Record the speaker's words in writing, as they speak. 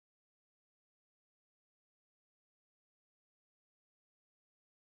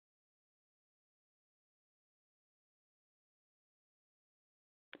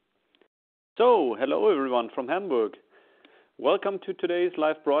Hello everyone from Hamburg. Welcome to today's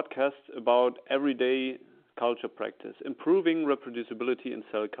live broadcast about everyday culture practice, improving reproducibility in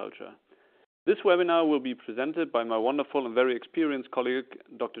cell culture. This webinar will be presented by my wonderful and very experienced colleague,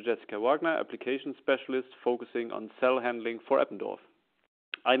 Dr. Jessica Wagener, application specialist focusing on cell handling for Eppendorf.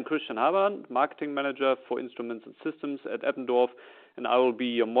 I'm Christian Habernd, marketing manager for instruments and systems at Eppendorf, and I will be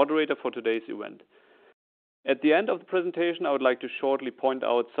your moderator for today's event. At the end of the presentation, I would like to shortly point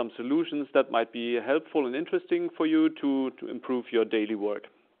out some solutions that might be helpful and interesting for you to improve your daily work.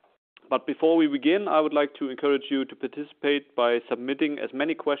 But before we begin, I would like to encourage you to participate by submitting as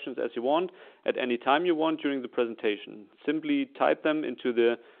many questions as you want at any time you want during the presentation. Simply type them into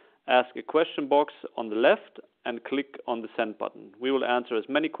the Ask a Question box on the left and click on the Send button. We will answer as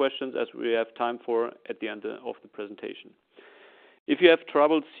many questions as we have time for at the end of the presentation. If you have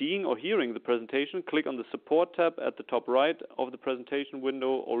trouble seeing or hearing the presentation, click on the Support tab at the top right of the presentation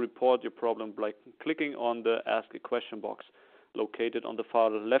window or report your problem by clicking on the Ask a Question box located on the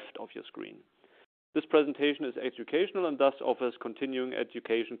far left of your screen. This presentation is educational and thus offers continuing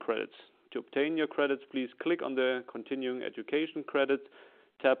education credits. To obtain your credits, please click on the Continuing Education Credits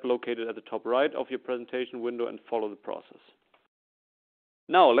tab located at the top right of your presentation window and follow the process.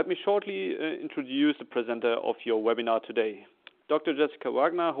 Now, let me shortly introduce the presenter of your webinar today. Dr. Jessica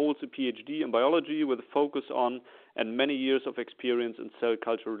Wagener holds a PhD in biology with a focus on and many years of experience in cell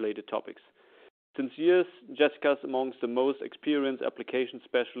culture-related topics. Since years, Jessica is amongst the most experienced application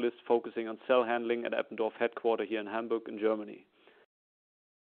specialists focusing on cell handling at Eppendorf headquarters here in Hamburg in Germany.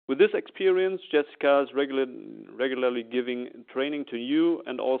 With this experience, Jessica is regularly giving training to new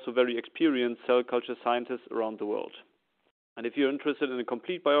and also very experienced cell culture scientists around the world. And if you're interested in a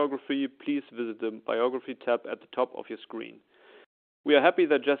complete biography, please visit the biography tab at the top of your screen. We are happy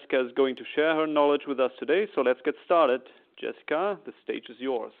that Jessica is going to share her knowledge with us today, so let's get started. Jessica, the stage is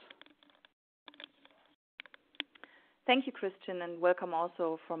yours. Thank you, Christian, and welcome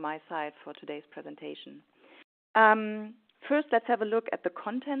also from my side for today's presentation. First, let's have a look at the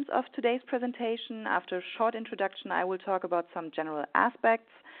contents of today's presentation. After a short introduction, I will talk about some general aspects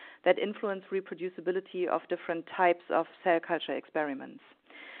that influence reproducibility of different types of cell culture experiments.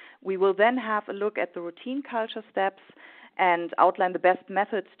 We will then have a look at the routine culture steps and outline the best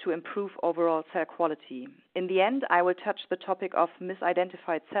methods to improve overall cell quality. In the end, I will touch the topic of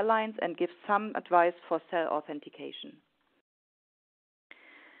misidentified cell lines and give some advice for cell authentication.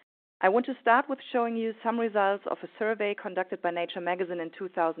 I want to start with showing you some results of a survey conducted by Nature magazine in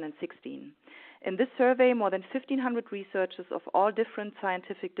 2016. In this survey, more than 1,500 researchers of all different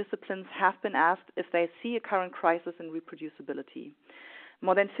scientific disciplines have been asked if they see a current crisis in reproducibility.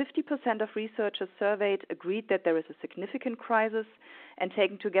 More than 50% of researchers surveyed agreed that there is a significant crisis, and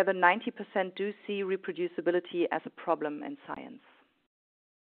taken together, 90% do see reproducibility as a problem in science.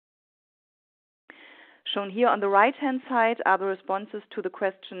 Shown here on the right-hand side are the responses to the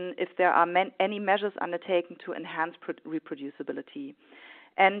question if there are any measures undertaken to enhance reproducibility.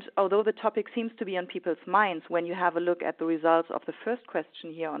 And although the topic seems to be on people's minds when you have a look at the results of the first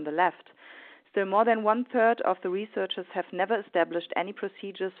question here on the left, still more than 1/3 of the researchers have never established any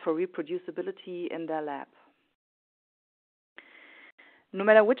procedures for reproducibility in their lab. No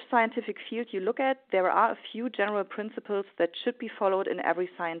matter which scientific field you look at, there are a few general principles that should be followed in every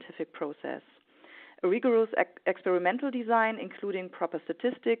scientific process. A rigorous experimental design, including proper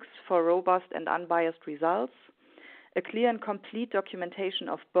statistics for robust and unbiased results, a clear and complete documentation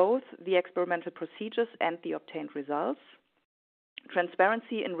of both the experimental procedures and the obtained results,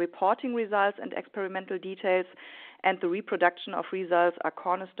 transparency in reporting results and experimental details, and the reproduction of results are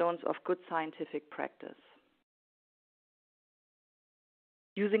cornerstones of good scientific practice.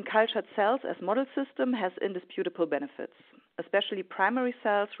 Using cultured cells as model system has indisputable benefits. Especially primary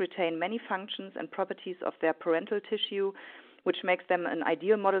cells retain many functions and properties of their parental tissue, which makes them an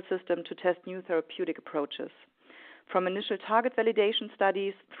ideal model system to test new therapeutic approaches. From initial target validation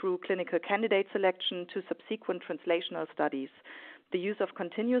studies through clinical candidate selection to subsequent translational studies, the use of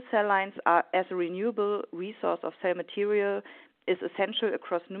continuous cell lines as a renewable resource of cell material is essential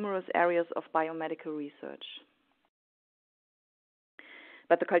across numerous areas of biomedical research.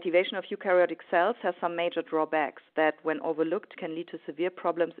 But the cultivation of eukaryotic cells has some major drawbacks that, when overlooked, can lead to severe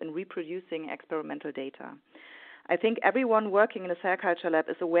problems in reproducing experimental data. I think everyone working in a cell culture lab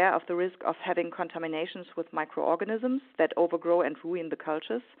is aware of the risk of having contaminations with microorganisms that overgrow and ruin the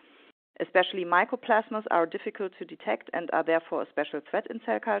cultures. Especially mycoplasmas are difficult to detect and are therefore a special threat in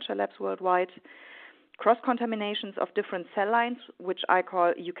cell culture labs worldwide. Cross-contaminations of different cell lines, which I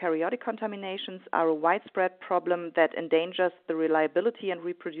call eukaryotic contaminations, are a widespread problem that endangers the reliability and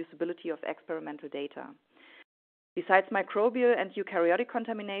reproducibility of experimental data. Besides microbial and eukaryotic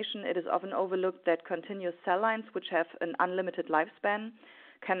contamination, it is often overlooked that continuous cell lines, which have an unlimited lifespan,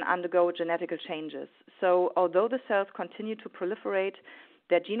 can undergo genetical changes. So although the cells continue to proliferate,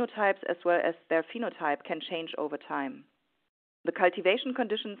 their genotypes as well as their phenotype can change over time. The cultivation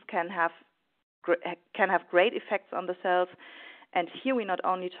conditions can have great effects on the cells, and here we're not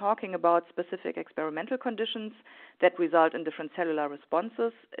only talking about specific experimental conditions that result in different cellular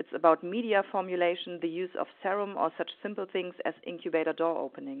responses, it's about media formulation, the use of serum, or such simple things as incubator door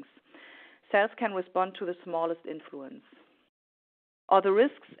openings. Cells can respond to the smallest influence. All the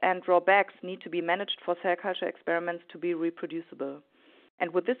risks and drawbacks need to be managed for cell culture experiments to be reproducible.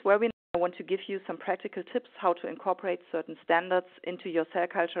 And with this webinar, I want to give you some practical tips how to incorporate certain standards into your cell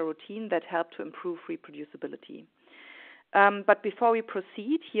culture routine that help to improve reproducibility. But before we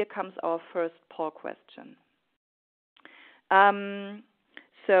proceed, here comes our first poll question. You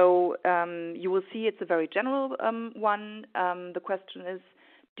will see it's a very general one. The question is,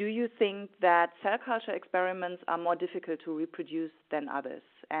 do you think that cell culture experiments are more difficult to reproduce than others?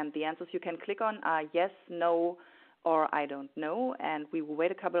 And the answers you can click on are yes, no, or I don't know. And we will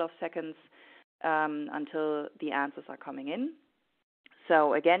wait a couple of seconds until the answers are coming in.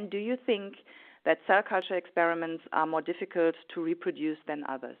 So again, do you think that cell culture experiments are more difficult to reproduce than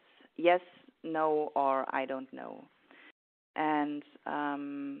others? Yes, no, or I don't know. And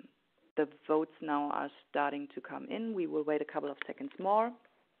the votes now are starting to come in. We will wait a couple of seconds more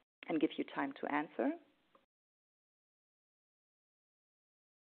and give you time to answer.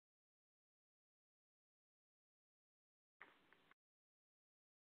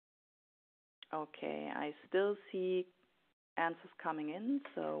 Okay, I still see answers coming in,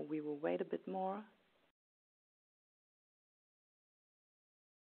 so we will wait a bit more.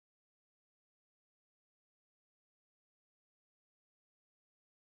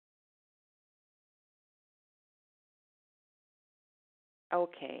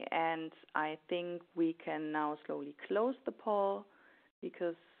 Okay, and I think we can now slowly close the poll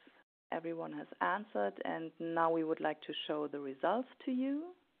because everyone has answered, and now we would like to show the results to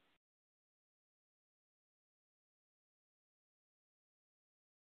you.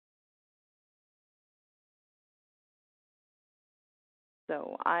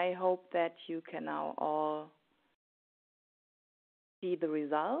 So I hope that you can now all see the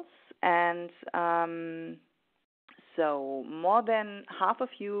results. And so more than half of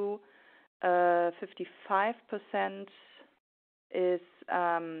you, 55% is,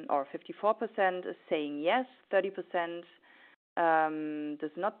 or 54% is saying yes, 30%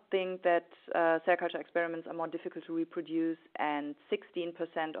 does not think that cell culture experiments are more difficult to reproduce, and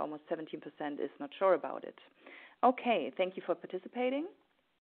 16%, almost 17%, is not sure about it. Okay, thank you for participating.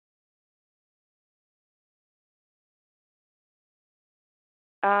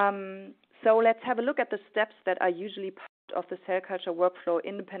 So let's have a look at the steps that are usually part of the cell culture workflow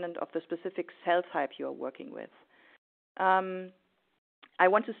independent of the specific cell type you are working with. I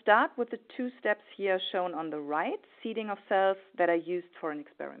want to start with the two steps here shown on the right, seeding of cells that are used for an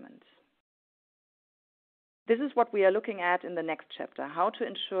experiment. This is what we are looking at in the next chapter, how to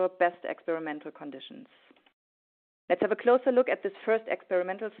ensure best experimental conditions. Let's have a closer look at this first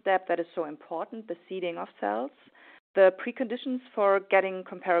experimental step that is so important, the seeding of cells. The preconditions for getting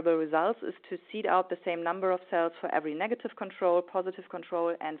comparable results is to seed out the same number of cells for every negative control, positive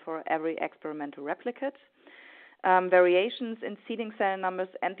control, and for every experimental replicate. Variations in seeding cell numbers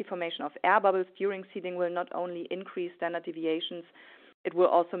and the formation of air bubbles during seeding will not only increase standard deviations, it will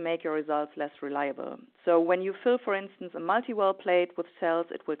also make your results less reliable. So when you fill, for instance, a multi-well plate with cells,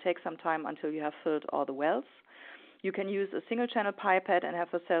 it will take some time until you have filled all the wells. You can use a single-channel pipette and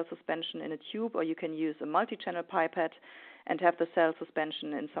have the cell suspension in a tube, or you can use a multi-channel pipette and have the cell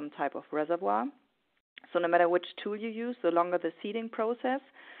suspension in some type of reservoir. So no matter which tool you use, the longer the seeding process,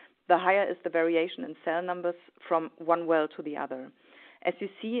 the higher is the variation in cell numbers from one well to the other. As you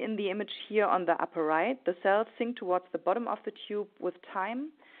see in the image here on the upper right, the cells sink towards the bottom of the tube with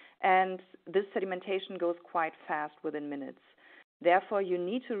time, and this sedimentation goes quite fast within minutes. Therefore, you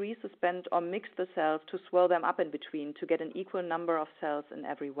need to resuspend or mix the cells to swell them up in between to get an equal number of cells in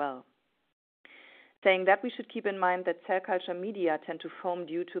every well. Saying that, we should keep in mind that cell culture media tend to foam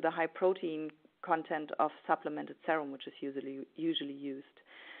due to the high protein content of supplemented serum, which is usually used.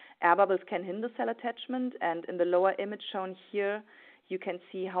 Air bubbles can hinder cell attachment, and in the lower image shown here, you can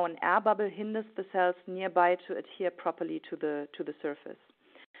see how an air bubble hinders the cells nearby to adhere properly to the surface.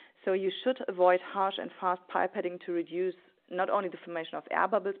 So you should avoid harsh and fast pipetting to reduce not only the formation of air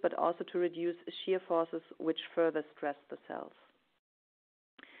bubbles, but also to reduce shear forces which further stress the cells.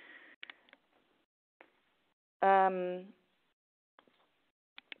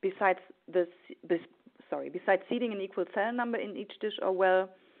 besides seeding an equal cell number in each dish or well,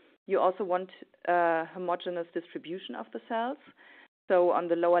 you also want a homogeneous distribution of the cells. So on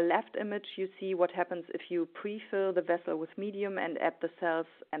the lower left image, you see what happens if you pre-fill the vessel with medium and add the cells,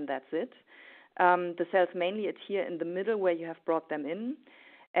 and that's it. The cells mainly adhere in the middle where you have brought them in.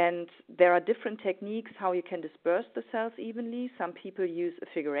 And there are different techniques how you can disperse the cells evenly. Some people use a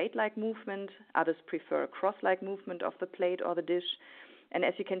figure-8-like movement. Others prefer a cross-like movement of the plate or the dish. And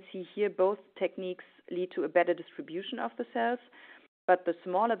as you can see here, both techniques lead to a better distribution of the cells. But the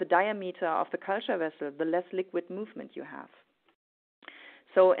smaller the diameter of the culture vessel, the less liquid movement you have.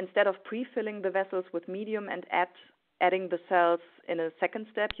 So instead of pre-filling the vessels with medium and adding the cells in a second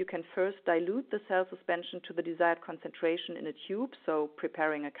step, you can first dilute the cell suspension to the desired concentration in a tube, so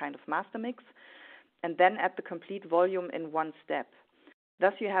preparing a kind of master mix, and then add the complete volume in one step.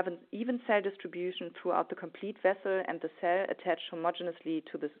 Thus you have an even cell distribution throughout the complete vessel and the cell attached homogeneously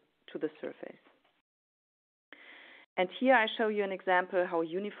to the surface. And here I show you an example how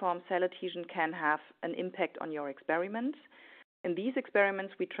uniform cell adhesion can have an impact on your experiment. In these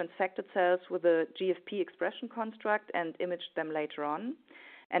experiments, we transfected cells with a GFP expression construct and imaged them later on.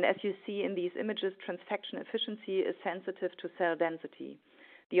 And as you see in these images, transfection efficiency is sensitive to cell density.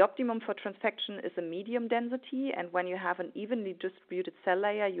 The optimum for transfection is a medium density, and when you have an evenly distributed cell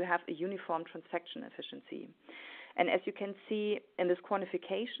layer, you have a uniform transfection efficiency. And as you can see in this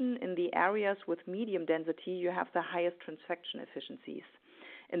quantification, in the areas with medium density, you have the highest transfection efficiencies.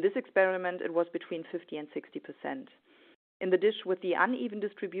 In this experiment, it was between 50 and 60%. In the dish with the uneven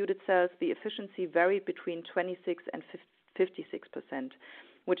distributed cells, the efficiency varied between 26 and 56%,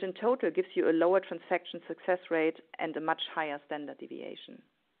 which in total gives you a lower transfection success rate and a much higher standard deviation.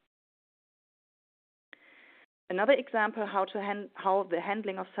 Another example how the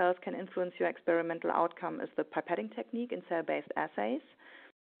handling of cells can influence your experimental outcome is the pipetting technique in cell-based assays.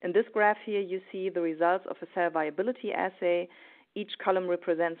 In this graph here, you see the results of a cell viability assay. Each column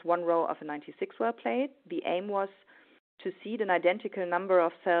represents one row of a 96-well plate. The aim was to seed an identical number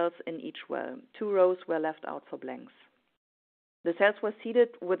of cells in each well. 2 rows were left out for blanks. The cells were seeded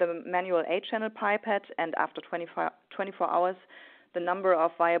with a manual 8-channel pipette, and after 24 hours, the number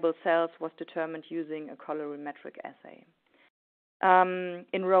of viable cells was determined using a colorimetric assay.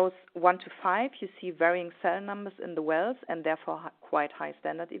 In rows 1 to 5, you see varying cell numbers in the wells and therefore quite high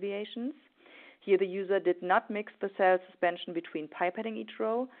standard deviations. Here the user did not mix the cell suspension between pipetting each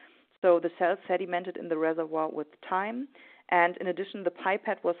row, so the cells sedimented in the reservoir with time, and in addition, the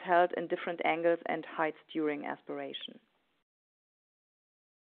pipette was held in different angles and heights during aspiration.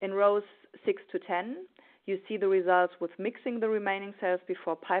 In rows 6 to 10, you see the results with mixing the remaining cells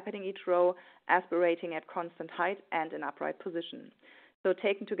before pipetting each row, aspirating at constant height and in upright position. So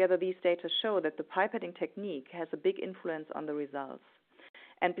taken together, these data show that the pipetting technique has a big influence on the results.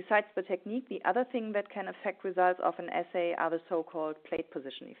 And besides the technique, the other thing that can affect results of an assay are the so-called plate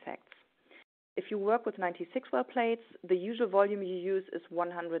position effects. If you work with 96-well plates, the usual volume you use is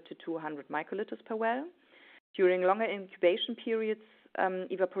 100 to 200 microliters per well. During longer incubation periods,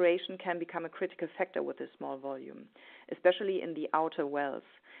 evaporation can become a critical factor with this small volume, especially in the outer wells,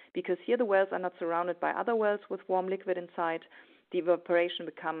 because here the wells are not surrounded by other wells with warm liquid inside. The evaporation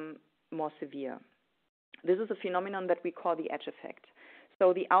becomes more severe. This is a phenomenon that we call the edge effect.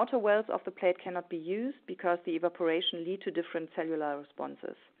 So the outer wells of the plate cannot be used because the evaporation leads to different cellular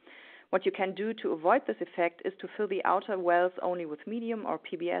responses. What you can do to avoid this effect is to fill the outer wells only with medium or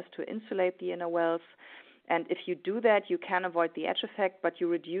PBS to insulate the inner wells. And if you do that, you can avoid the edge effect, but you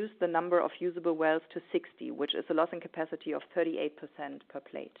reduce the number of usable wells to 60, which is a loss in capacity of 38% per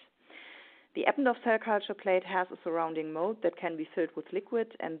plate. The Eppendorf cell culture plate has a surrounding mold that can be filled with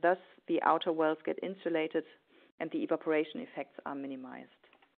liquid, and thus the outer wells get insulated and the evaporation effects are minimized.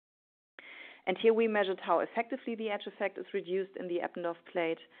 And here we measured how effectively the edge effect is reduced in the Eppendorf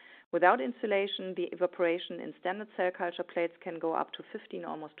plate. Without insulation, the evaporation in standard cell culture plates can go up to 15,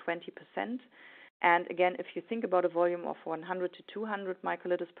 almost 20%. And again, if you think about a volume of 100 to 200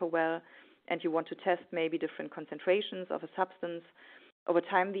 microliters per well, and you want to test maybe different concentrations of a substance, over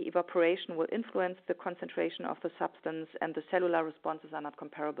time the evaporation will influence the concentration of the substance, and the cellular responses are not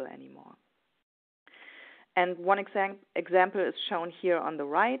comparable anymore. And one example is shown here on the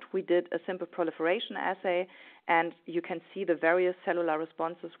right. We did a simple proliferation assay, and you can see the various cellular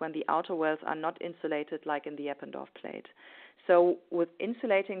responses when the outer wells are not insulated, like in the Eppendorf plate. So with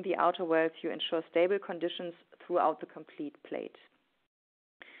insulating the outer wells, you ensure stable conditions throughout the complete plate.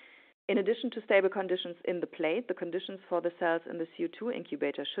 In addition to stable conditions in the plate, the conditions for the cells in the CO2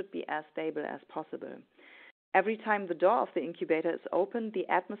 incubator should be as stable as possible. Every time the door of the incubator is opened, the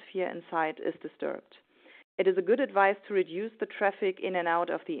atmosphere inside is disturbed. It is a good advice to reduce the traffic in and out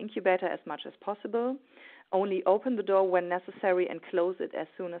of the incubator as much as possible. Only open the door when necessary and close it as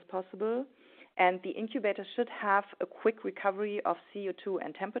soon as possible. And the incubator should have a quick recovery of CO2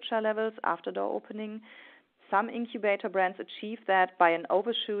 and temperature levels after door opening. Some incubator brands achieve that by an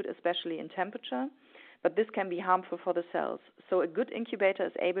overshoot, especially in temperature, but this can be harmful for the cells. So a good incubator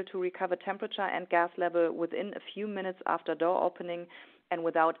is able to recover temperature and gas level within a few minutes after door opening and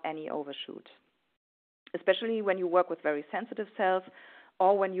without any overshoot. Especially when you work with very sensitive cells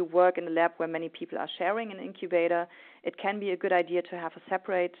or when you work in a lab where many people are sharing an incubator, it can be a good idea to have a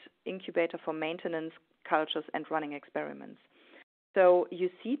separate incubator for maintenance, cultures, and running experiments. So you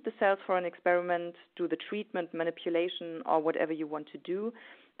seed the cells for an experiment, do the treatment, manipulation, or whatever you want to do,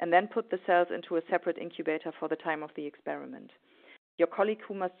 and then put the cells into a separate incubator for the time of the experiment. Your colleague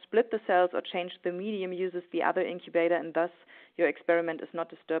who must split the cells or change the medium uses the other incubator, and thus your experiment is not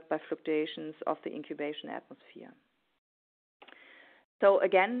disturbed by fluctuations of the incubation atmosphere. So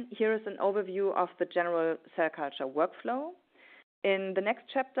again, here is an overview of the general cell culture workflow. In the next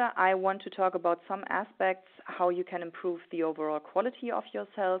chapter, I want to talk about some aspects, how you can improve the overall quality of your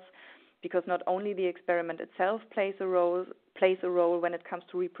cells, because not only the experiment itself plays a role when it comes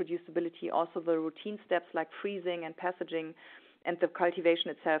to reproducibility, also the routine steps like freezing and passaging and the cultivation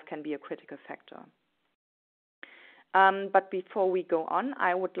itself can be a critical factor. But before we go on,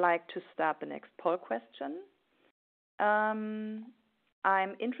 I would like to start the next poll question.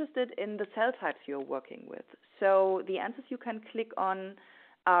 I'm interested in the cell types you're working with. So the answers you can click on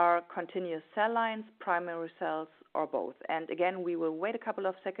are continuous cell lines, primary cells, or both. And again, we will wait a couple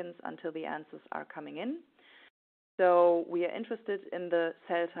of seconds until the answers are coming in. So we are interested in the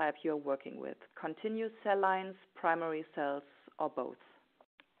cell type you're working with, continuous cell lines, primary cells, or both.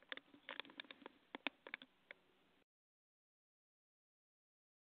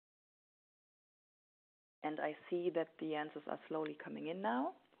 And I see that the answers are slowly coming in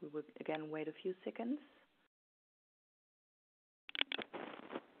now. We will again wait a few seconds.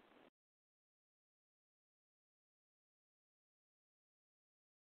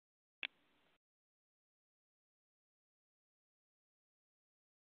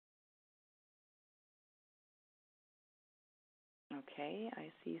 Okay,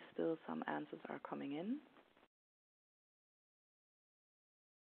 I see still some answers are coming in.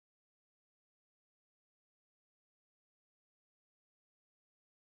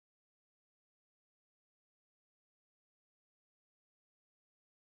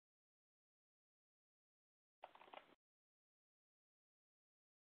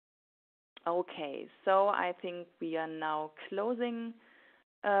 Okay, so I think we are now closing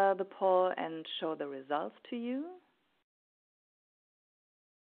the poll and show the results to you.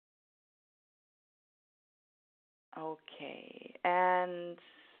 Okay, and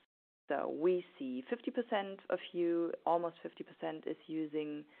so we see 50% of you, almost 50% is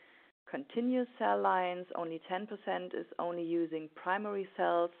using continuous cell lines, only 10% is only using primary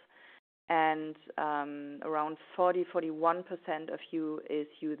cells, and around 41% of you is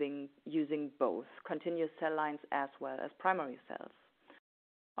using both continuous cell lines as well as primary cells.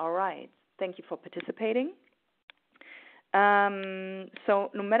 All right, thank you for participating. So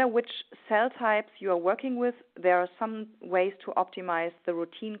no matter which cell types you are working with, there are some ways to optimize the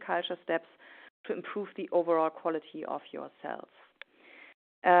routine culture steps to improve the overall quality of your cells.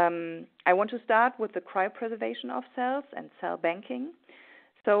 I want to start with the cryopreservation of cells and cell banking.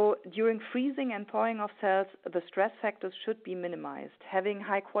 So during freezing and thawing of cells, the stress factors should be minimized. Having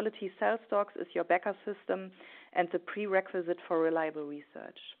high-quality cell stocks is your backup system and the prerequisite for reliable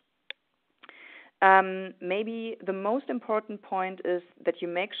research. Maybe the most important point is that you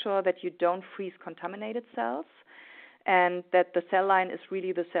make sure that you don't freeze contaminated cells and that the cell line is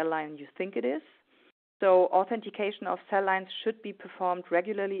really the cell line you think it is. So authentication of cell lines should be performed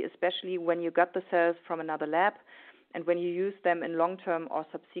regularly, especially when you got the cells from another lab and when you use them in long-term or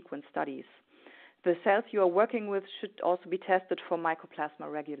subsequent studies. The cells you are working with should also be tested for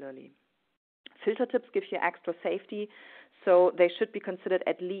Mycoplasma regularly. Filter tips give you extra safety, so they should be considered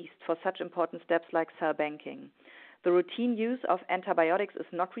at least for such important steps like cell banking. The routine use of antibiotics is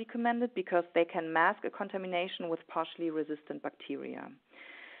not recommended because they can mask a contamination with partially resistant bacteria.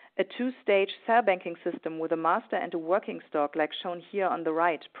 A two-stage cell banking system with a master and a working stock, like shown here on the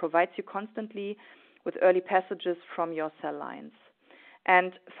right, provides you constantly with early passages from your cell lines.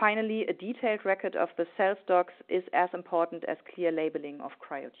 And finally, a detailed record of the cell stocks is as important as clear labeling of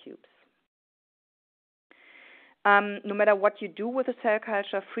cryotubes. No matter what you do with a cell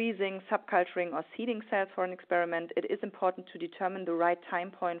culture, freezing, subculturing, or seeding cells for an experiment, it is important to determine the right time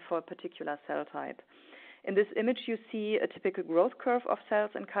point for a particular cell type. In this image, you see a typical growth curve of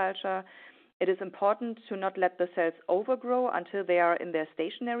cells in culture, It is important to not let the cells overgrow until they are in their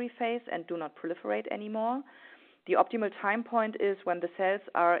stationary phase and do not proliferate anymore. The optimal time point is when the cells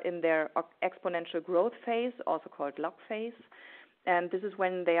are in their exponential growth phase, also called log phase, and this is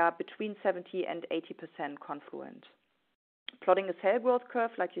when they are between 70 and 80% confluent. Plotting a cell growth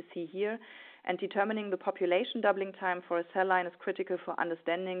curve like you see here and determining the population doubling time for a cell line is critical for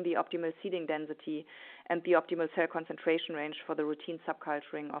understanding the optimal seeding density and the optimal cell concentration range for the routine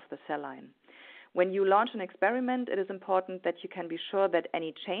subculturing of the cell line. When you launch an experiment, it is important that you can be sure that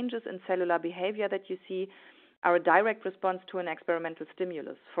any changes in cellular behavior that you see are a direct response to an experimental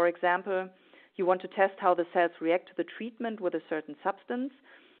stimulus. For example, you want to test how the cells react to the treatment with a certain substance.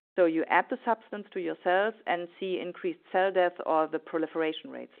 So you add the substance to your cells and see increased cell death or the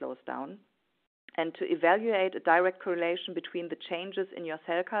proliferation rate slows down. And to evaluate a direct correlation between the changes in your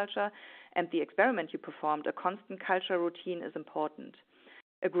cell culture and the experiment you performed, a constant culture routine is important.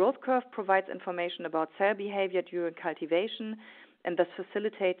 A growth curve provides information about cell behavior during cultivation and thus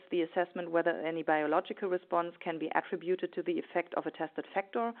facilitates the assessment whether any biological response can be attributed to the effect of a tested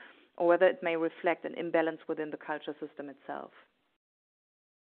factor or whether it may reflect an imbalance within the culture system itself.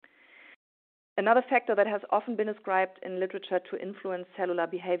 Another factor that has often been ascribed in literature to influence cellular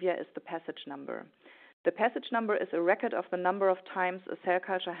behavior is the passage number. The passage number is a record of the number of times a cell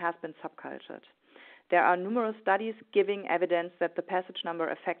culture has been subcultured. There are numerous studies giving evidence that the passage number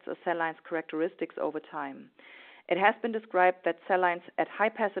affects a cell line's characteristics over time. It has been described that cell lines at high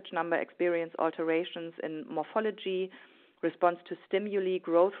passage number experience alterations in morphology, response to stimuli,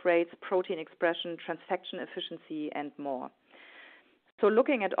 growth rates, protein expression, transfection efficiency, and more. So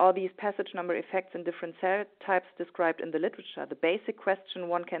looking at all these passage number effects in different cell types described in the literature, the basic question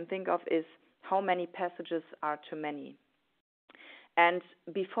one can think of is how many passages are too many? And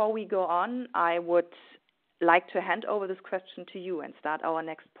before we go on, I would like to hand over this question to you and start our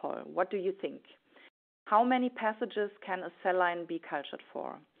next poll. What do you think? How many passages can a cell line be cultured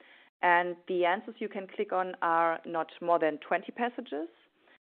for? And the answers you can click on are not more than 20 passages,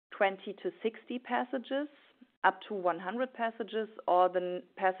 20 to 60 passages, up to 100 passages, or the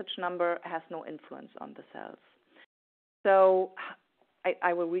passage number has no influence on the cells. So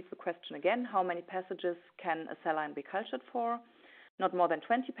I will read the question again. How many passages can a cell line be cultured for? Not more than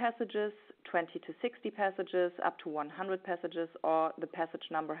 20 passages, 20 to 60 passages, up to 100 passages, or the passage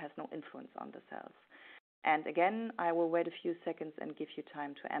number has no influence on the cells. And again, I will wait a few seconds and give you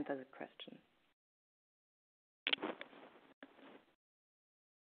time to answer the question.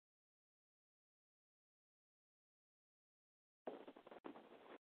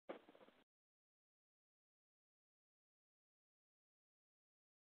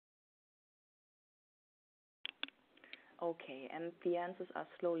 Okay, and the answers are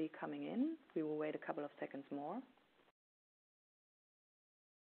slowly coming in. We will wait a couple of seconds more.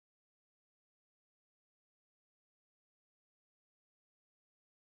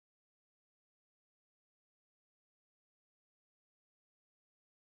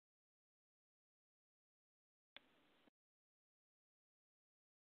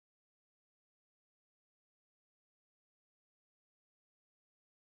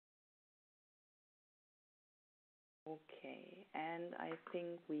 Okay, and I think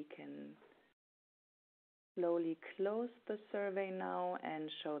we can slowly close the survey now and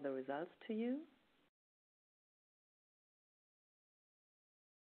show the results to you.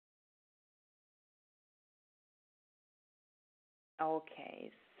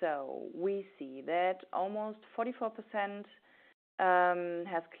 Okay, so we see that almost 44%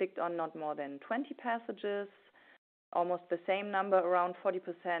 has clicked on not more than 20 passages. Almost the same number, around 40%,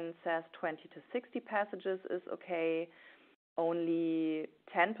 says 20 to 60 passages is okay. Only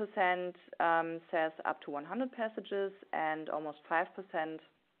 10% says up to 100 passages, and almost 5%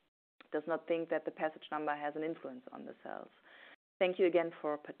 does not think that the passage number has an influence on the cells. Thank you again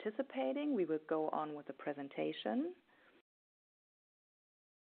for participating. We will go on with the presentation.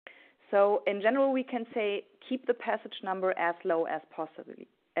 So in general, we can say keep the passage number as low as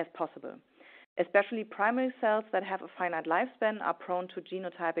possible. Especially primary cells that have a finite lifespan are prone to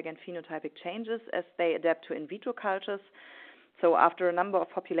genotypic and phenotypic changes as they adapt to in vitro cultures. So after a number of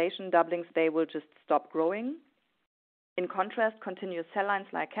population doublings, they will just stop growing. In contrast, continuous cell lines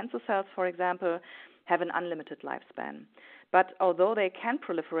like cancer cells, for example, have an unlimited lifespan. But although they can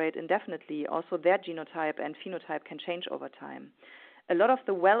proliferate indefinitely, also their genotype and phenotype can change over time. A lot of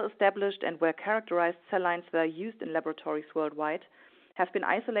the well-established and well-characterized cell lines that are used in laboratories worldwide have been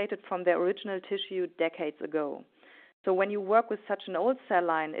isolated from their original tissue decades ago. So when you work with such an old cell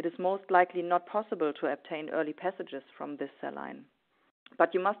line, it is most likely not possible to obtain early passages from this cell line.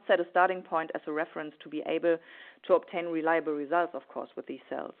 But you must set a starting point as a reference to be able to obtain reliable results, of course, with these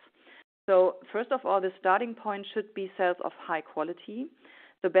cells. So first of all, the starting point should be cells of high quality.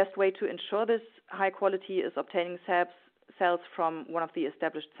 The best way to ensure this high quality is obtaining cells from one of the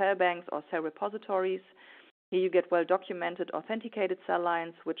established cell banks or cell repositories. Here you get well-documented, authenticated cell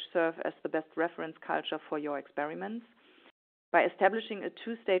lines, which serve as the best reference culture for your experiments. By establishing a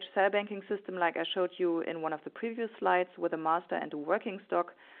two-stage cell banking system like I showed you in one of the previous slides with a master and a working stock,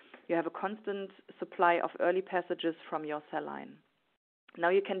 you have a constant supply of early passages from your cell line. Now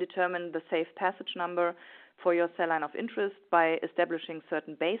you can determine the safe passage number for your cell line of interest by establishing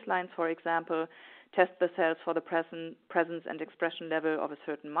certain baselines, for example. Test the cells for the presence and expression level of a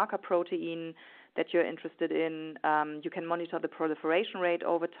certain marker protein that you're interested in. You can monitor the proliferation rate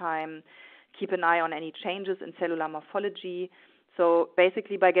over time, keep an eye on any changes in cellular morphology. So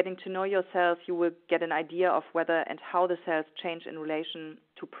basically, by getting to know your cells, you will get an idea of whether and how the cells change in relation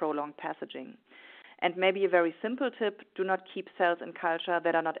to prolonged passaging. And maybe a very simple tip, do not keep cells in culture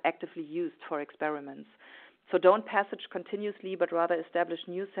that are not actively used for experiments. So don't passage continuously, but rather establish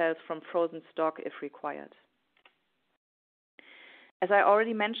new cells from frozen stock if required. As I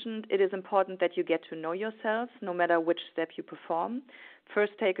already mentioned, it is important that you get to know your cells, no matter which step you perform.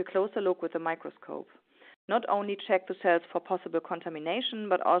 First, take a closer look with a microscope. Not only check the cells for possible contamination,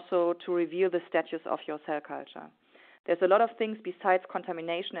 but also to reveal the status of your cell culture. There's a lot of things besides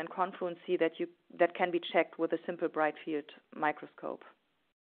contamination and confluency that can be checked with a simple bright field microscope.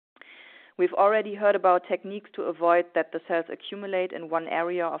 We've already heard about techniques to avoid that the cells accumulate in one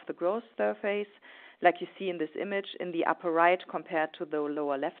area of the growth surface, like you see in this image in the upper right compared to the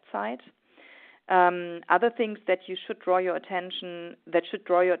lower left side. Other things that should draw your attention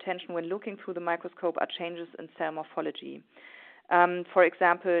when looking through the microscope are changes in cell morphology. For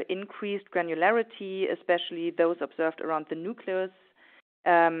example, increased granularity, especially those observed around the nucleus,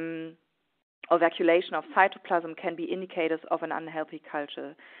 ovacculation of cytoplasm can be indicators of an unhealthy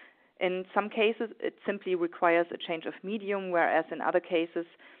culture. In some cases, it simply requires a change of medium, whereas in other cases,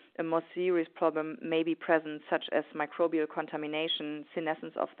 a more serious problem may be present, such as microbial contamination,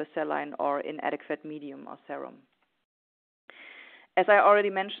 senescence of the cell line, or inadequate medium or serum. As I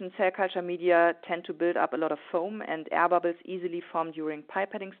already mentioned, cell culture media tend to build up a lot of foam, and air bubbles easily form during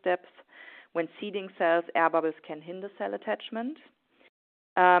pipetting steps. When seeding cells, air bubbles can hinder cell attachment.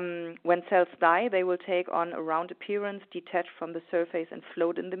 When cells die, they will take on a round appearance, detach from the surface, and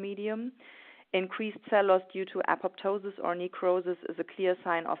float in the medium. Increased cell loss due to apoptosis or necrosis is a clear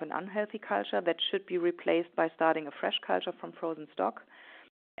sign of an unhealthy culture that should be replaced by starting a fresh culture from frozen stock.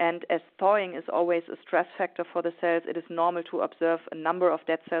 And as thawing is always a stress factor for the cells, it is normal to observe a number of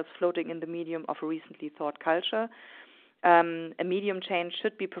dead cells floating in the medium of a recently thawed culture. A medium change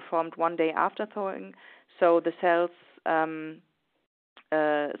should be performed 1 day after thawing, so the cells, so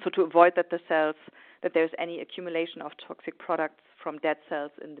to avoid that there's any accumulation of toxic products from dead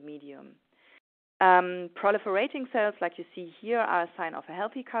cells in the medium. Proliferating cells, like you see here, are a sign of a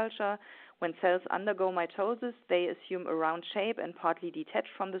healthy culture. When cells undergo mitosis, they assume a round shape and partly detach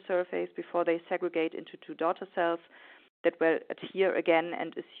from the surface before they segregate into two daughter cells that will adhere again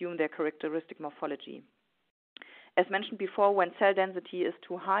and assume their characteristic morphology. As mentioned before, when cell density is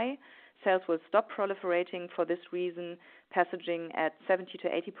too high, cells will stop proliferating. For this reason, passaging at 70 to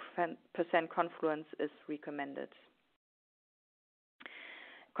 80% confluence is recommended.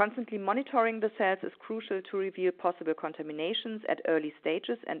 Constantly monitoring the cells is crucial to reveal possible contaminations at early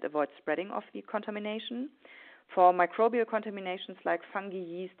stages and avoid spreading of the contamination. For microbial contaminations like fungi,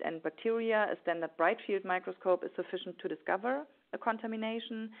 yeast, and bacteria, a standard bright field microscope is sufficient to discover a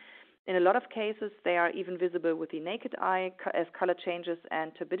contamination. In a lot of cases, they are even visible with the naked eye as color changes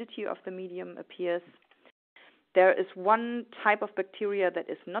and turbidity of the medium appears. There is one type of bacteria that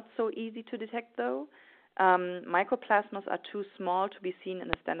is not so easy to detect, though. Mycoplasmas are too small to be seen in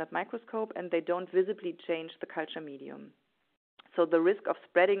a standard microscope, and they don't visibly change the culture medium. So the risk of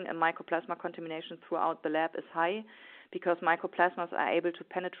spreading a mycoplasma contamination throughout the lab is high because mycoplasmas are able to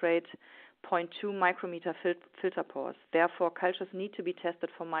penetrate 0.2 micrometer filter pores. Therefore, cultures need to be tested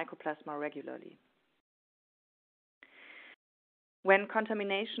for mycoplasma regularly. When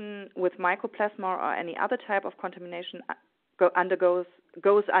contamination with mycoplasma or any other type of contamination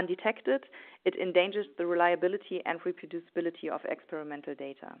goes undetected, it endangers the reliability and reproducibility of experimental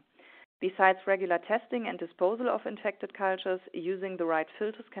data. Besides regular testing and disposal of infected cultures, using the right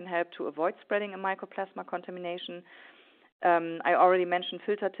filters can help to avoid spreading a mycoplasma contamination. I already mentioned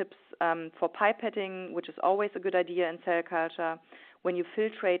filter tips for pipetting, which is always a good idea in cell culture. When you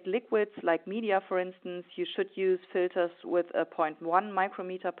filtrate liquids like media, for instance, you should use filters with a 0.1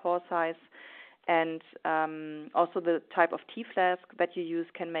 micrometer pore size. And also the type of tea flask that you use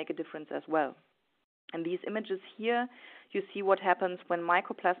can make a difference as well. In these images here, you see what happens when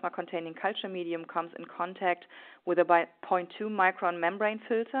mycoplasma containing culture medium comes in contact with a 0.2 micron membrane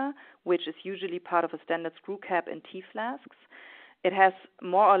filter, which is usually part of a standard screw cap in tea flasks. It has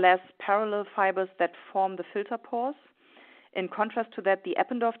more or less parallel fibers that form the filter pores. In contrast to that, the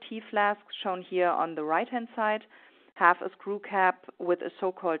Eppendorf tea flasks, shown here on the right-hand side, have a screw cap with a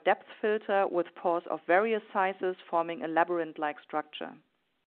so-called depth filter with pores of various sizes forming a labyrinth-like structure.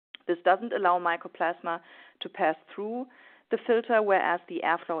 This doesn't allow mycoplasma to pass through the filter, whereas the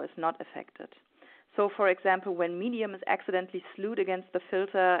airflow is not affected. So, for example, when medium is accidentally slewed against the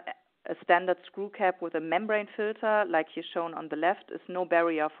filter, a standard screw cap with a membrane filter, like here shown on the left, is no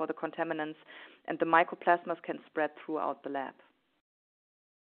barrier for the contaminants, and the mycoplasmas can spread throughout the lab.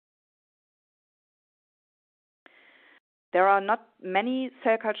 There are not many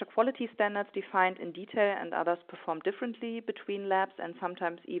cell culture quality standards defined in detail, and others perform differently between labs and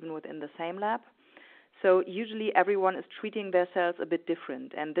sometimes even within the same lab. So usually everyone is treating their cells a bit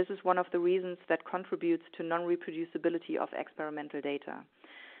different, and this is one of the reasons that contributes to non-reproducibility of experimental data.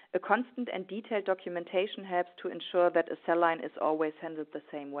 A constant and detailed documentation helps to ensure that a cell line is always handled the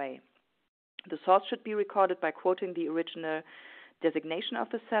same way. The source should be recorded by quoting the original designation of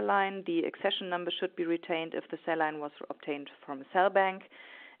the cell line. The accession number should be retained if the cell line was obtained from a cell bank.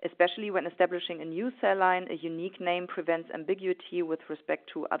 Especially when establishing a new cell line, a unique name prevents ambiguity with respect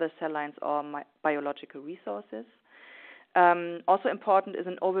to other cell lines or biological resources. Also important is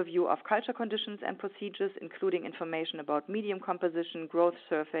an overview of culture conditions and procedures, including information about medium composition, growth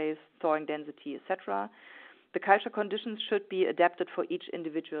surface, thawing density, etc. The culture conditions should be adapted for each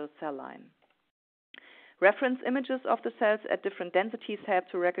individual cell line. Reference images of the cells at different densities help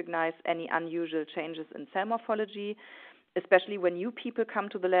to recognize any unusual changes in cell morphology, especially when new people come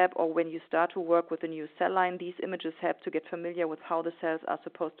to the lab or when you start to work with a new cell line. These images help to get familiar with how the cells are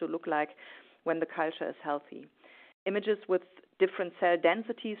supposed to look like when the culture is healthy. Images with different cell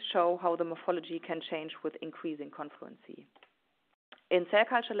densities show how the morphology can change with increasing confluency. In cell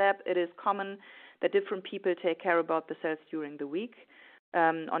culture lab, it is common that different people take care about the cells during the week.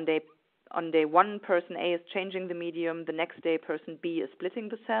 On day one, person A is changing the medium. The next day, person B is splitting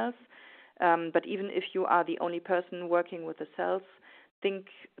the cells. But even if you are the only person working with the cells,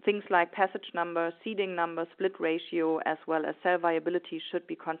 things like passage number, seeding number, split ratio, as well as cell viability should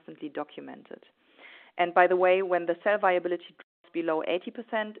be constantly documented. And by the way, when the cell viability drops below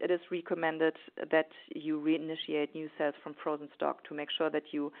 80%, it is recommended that you reinitiate new cells from frozen stock to make sure that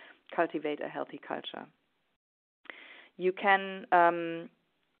you cultivate a healthy culture. You can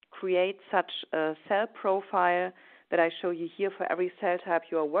create such a cell profile that I show you here for every cell type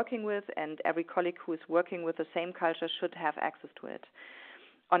you are working with, and every colleague who is working with the same culture should have access to it.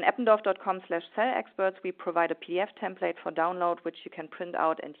 On eppendorf.com/cellexperts, we provide a PDF template for download, which you can print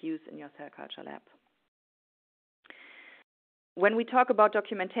out and use in your cell culture lab. When we talk about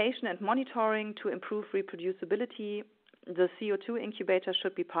documentation and monitoring to improve reproducibility, the CO2 incubator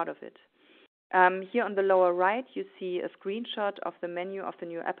should be part of it. Here on the lower right, you see a screenshot of the menu of the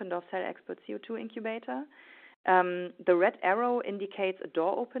new Eppendorf CellExpert CO2 incubator. The red arrow indicates a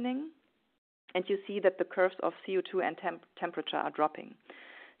door opening, and you see that the curves of CO2 and temperature are dropping.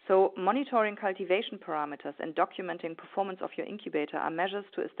 So monitoring cultivation parameters and documenting performance of your incubator are measures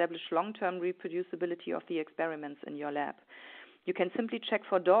to establish long-term reproducibility of the experiments in your lab. You can simply check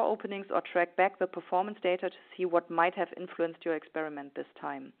for door openings or track back the performance data to see what might have influenced your experiment this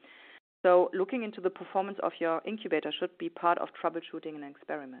time. So looking into the performance of your incubator should be part of troubleshooting an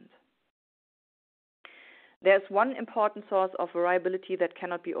experiment. There's one important source of variability that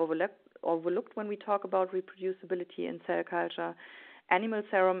cannot be overlooked when we talk about reproducibility in cell culture. Animal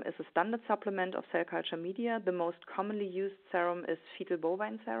serum is a standard supplement of cell culture media. The most commonly used serum is fetal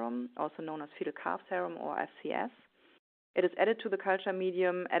bovine serum, also known as fetal calf serum or FCS. It is added to the culture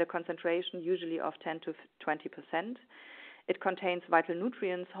medium at a concentration usually of 10 to 20%. It contains vital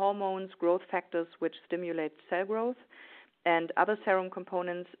nutrients, hormones, growth factors which stimulate cell growth, and other serum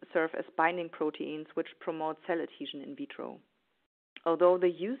components serve as binding proteins which promote cell adhesion in vitro. Although the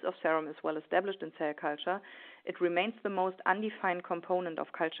use of serum is well established in cell culture, it remains the most undefined component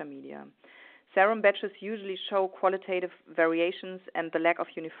of culture media. Serum batches usually show qualitative variations, and the lack of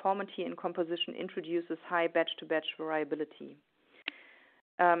uniformity in composition introduces high batch-to-batch variability.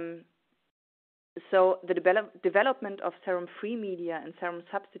 So the development of serum-free media and serum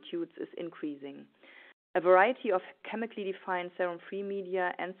substitutes is increasing. A variety of chemically defined serum-free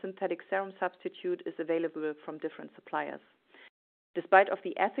media and synthetic serum substitute is available from different suppliers. Despite of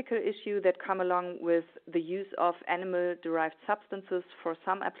the ethical issue that come along with the use of animal-derived substances for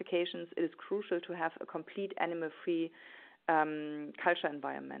some applications, it is crucial to have a complete animal-free culture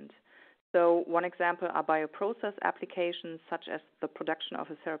environment. So one example are bioprocess applications such as the production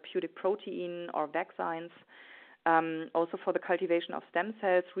of a therapeutic protein or vaccines. Also for the cultivation of stem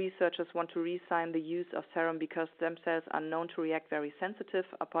cells, researchers want to reassign the use of serum because stem cells are known to react very sensitive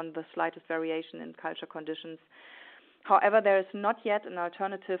upon the slightest variation in culture conditions. However, there is not yet an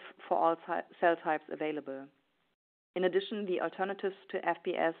alternative for all cell types available. In addition, the alternatives to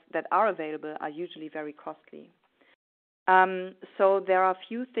FBS that are available are usually very costly. So there are a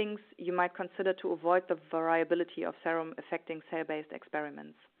few things you might consider to avoid the variability of serum affecting cell-based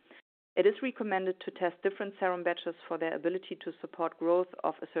experiments. It is recommended to test different serum batches for their ability to support growth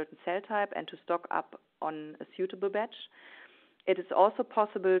of a certain cell type and to stock up on a suitable batch. It is also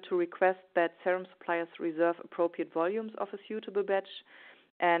possible to request that serum suppliers reserve appropriate volumes of a suitable batch,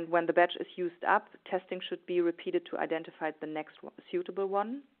 and when the batch is used up, testing should be repeated to identify the next suitable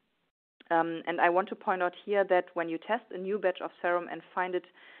one. And I want to point out here that when you test a new batch of serum and find it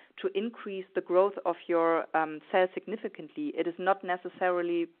to increase the growth of your cell significantly, it is not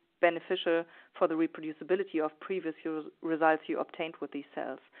necessarily beneficial for the reproducibility of previous results you obtained with these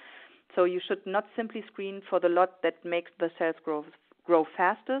cells. So you should not simply screen for the lot that makes the cells grow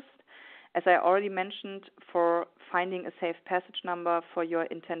fastest. As I already mentioned, for finding a safe passage number for your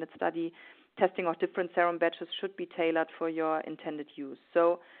intended study, testing of different serum batches should be tailored for your intended use.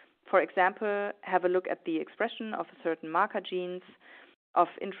 So, for example, have a look at the expression of certain marker genes of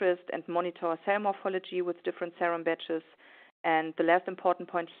interest and monitor cell morphology with different serum batches. And the last important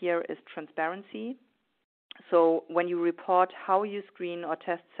point here is transparency. So when you report how you screen or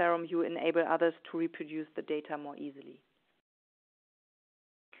test serum, you enable others to reproduce the data more easily.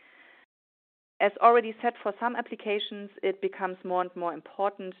 As already said, for some applications, it becomes more and more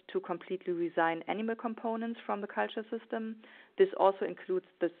important to completely resign animal components from the culture system. This also includes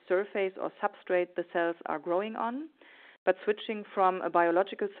the surface or substrate the cells are growing on. But switching from a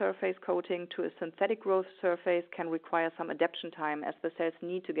biological surface coating to a synthetic growth surface can require some adaptation time as the cells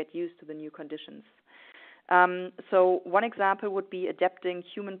need to get used to the new conditions. So one example would be adapting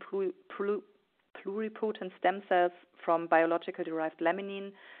human pluripotent stem cells from biological derived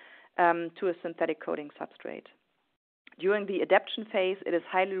laminin to a synthetic coating substrate. During the adaptation phase, it is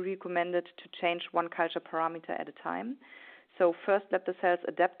highly recommended to change one culture parameter at a time. So first let the cells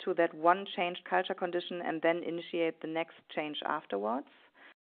adapt to that one changed culture condition and then initiate the next change afterwards.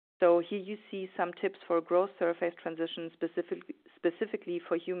 So here you see some tips for growth surface transition specifically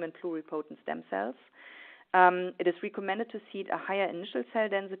for human pluripotent stem cells. It is recommended to seed a higher initial cell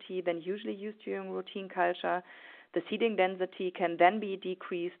density than usually used during routine culture. The seeding density can then be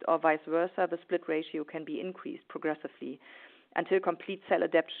decreased, or vice versa, the split ratio can be increased progressively until complete cell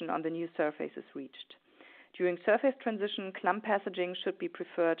adaptation on the new surface is reached. During surface transition, clump passaging should be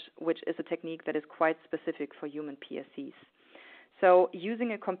preferred, which is a technique that is quite specific for human PSCs. So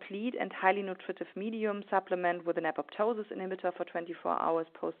using a complete and highly nutritive medium supplement with an apoptosis inhibitor for 24 hours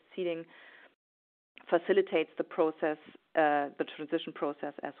post-seeding facilitates the process, the transition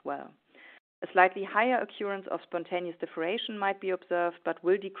process as well. A slightly higher occurrence of spontaneous differentiation might be observed, but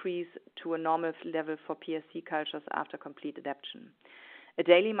will decrease to a normal level for PSC cultures after complete adaptation. A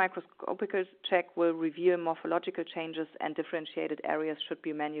daily microscopical check will reveal morphological changes, and differentiated areas should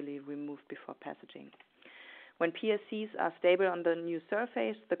be manually removed before passaging. When PSCs are stable on the new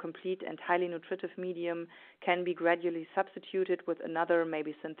surface, the complete and highly nutritive medium can be gradually substituted with another,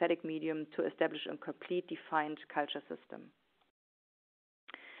 maybe synthetic medium to establish a complete defined culture system.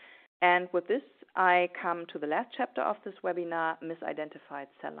 And with this, I come to the last chapter of this webinar, misidentified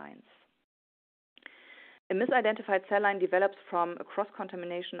cell lines. A misidentified cell line develops from a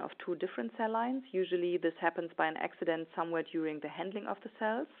cross-contamination of two different cell lines. Usually this happens by an accident somewhere during the handling of the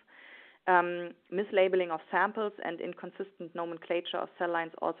cells. Mislabeling of samples and inconsistent nomenclature of cell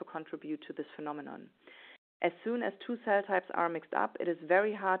lines also contribute to this phenomenon. As soon as two cell types are mixed up, it is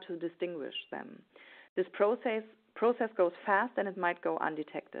very hard to distinguish them. This process goes fast and it might go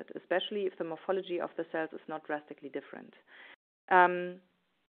undetected, especially if the morphology of the cells is not drastically different.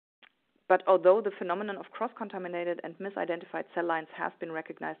 But although the phenomenon of cross-contaminated and misidentified cell lines has been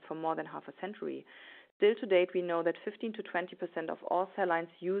recognized for more than half a century, still to date we know that 15 to 20% of all cell lines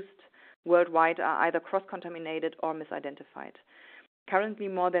used worldwide are either cross-contaminated or misidentified. Currently,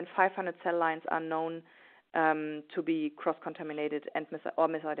 more than 500 cell lines are known to be cross-contaminated and or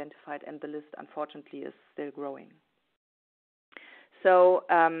misidentified, and the list, unfortunately, is still growing. So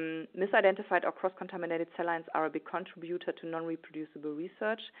misidentified or cross-contaminated cell lines are a big contributor to non-reproducible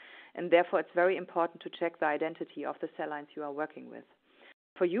research, and therefore it's very important to check the identity of the cell lines you are working with.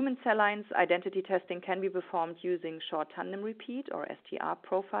 For human cell lines, identity testing can be performed using short tandem repeat or STR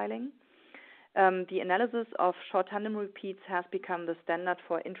profiling. The analysis of short tandem repeats has become the standard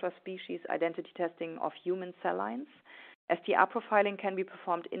for intraspecies identity testing of human cell lines. STR profiling can be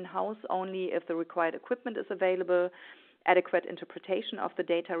performed in-house only if the required equipment is available. Adequate interpretation of the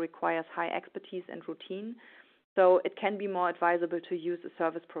data requires high expertise and routine, so it can be more advisable to use a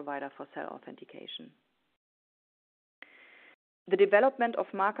service provider for cell authentication. The development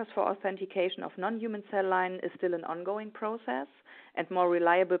of markers for authentication of non-human cell line is still an ongoing process, and more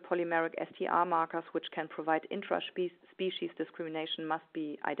reliable polymeric STR markers which can provide intra-species discrimination must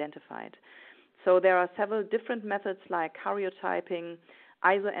be identified. So there are several different methods like karyotyping,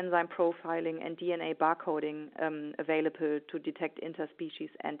 isoenzyme profiling, and DNA barcoding available to detect interspecies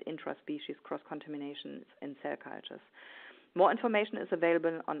and intraspecies cross-contaminations in cell cultures. More information is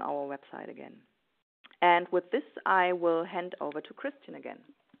available on our website again. And with this, I will hand over to Christian again.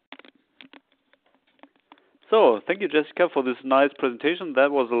 So, thank you, Jessica, for this nice presentation.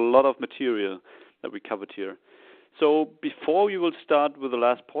 That was a lot of material that we covered here. So, before we will start with the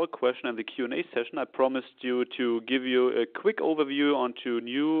last poll question and the Q&A session, I promised you to give you a quick overview onto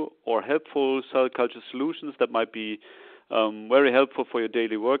new or helpful cell culture solutions that might be very helpful for your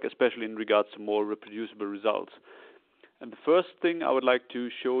daily work, especially in regards to more reproducible results. And the first thing I would like to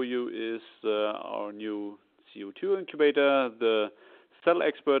show you is our new CO2 incubator, the Cell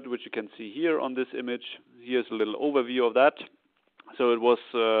Expert, which you can see here on this image. Here's a little overview of that. So it was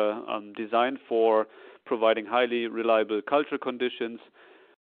designed for providing highly reliable culture conditions.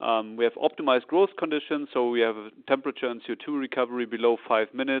 We have optimized growth conditions, so we have temperature and CO2 recovery below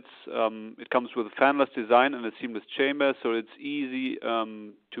 5 minutes. It comes with a fanless design and a seamless chamber, so it's easy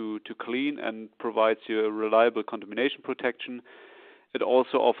to clean and provides you a reliable contamination protection. It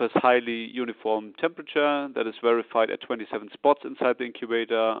also offers highly uniform temperature that is verified at 27 spots inside the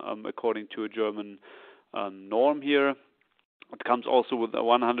incubator according to a German norm here. It comes also with a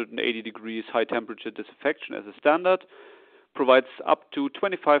 180 degrees high temperature disinfection as a standard. Provides up to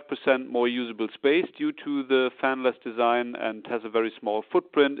 25% more usable space due to the fanless design and has a very small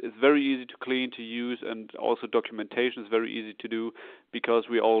footprint. It's very easy to clean, to use, and also documentation is very easy to do because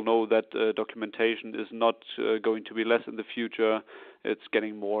we all know that documentation is not going to be less in the future. It's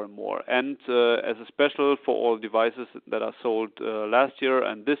getting more and more. And as a special for all devices that are sold last year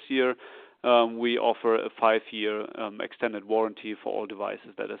and this year, we offer a 5-year extended warranty for all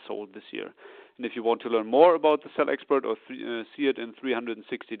devices that are sold this year. And if you want to learn more about the Cell Expert or see it in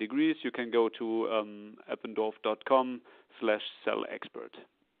 360 degrees, you can go to eppendorf.com/cellexpert.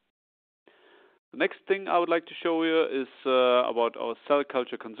 The next thing I would like to show you is about our cell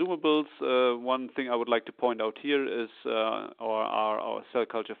culture consumables. One thing I would like to point out here is our cell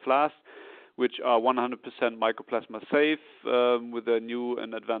culture flasks, which are 100% Mycoplasma safe with a new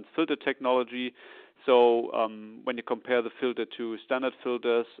and advanced filter technology. So when you compare the filter to standard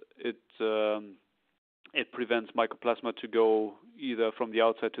filters, it prevents Mycoplasma to go either from the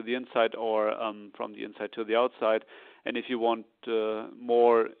outside to the inside or from the inside to the outside. And if you want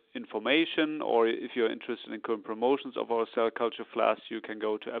more information or if you're interested in current promotions of our cell culture flasks, you can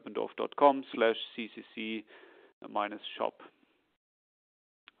go to eppendorf.com/ccc-shop.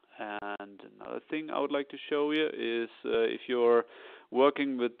 And another thing I would like to show you is if you're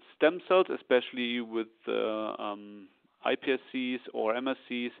working with stem cells, especially with iPSCs or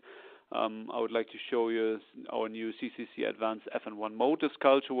MSCs, I would like to show you our new CCC Advanced FN1 Motus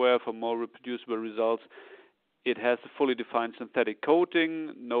cultureware for more reproducible results. It has a fully defined synthetic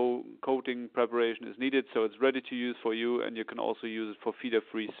coating. No coating preparation is needed, so it's ready to use for you, and you can also use it for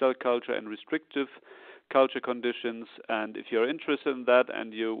feeder-free cell culture and restrictive culture conditions. And if you're interested in that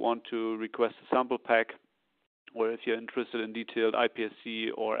and you want to request a sample pack, or if you're interested in detailed iPSC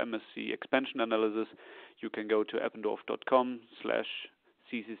or MSC expansion analysis, you can go to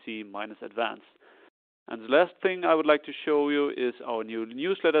eppendorf.com/ccc-advanced. And the last thing I would like to show you is our new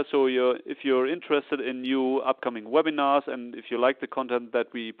newsletter. So if you're interested in new upcoming webinars and if you like the content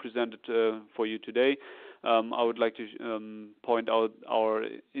that we presented for you today, I would like to point out our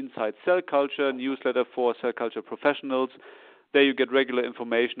Inside Cell Culture newsletter for cell culture professionals. There you get regular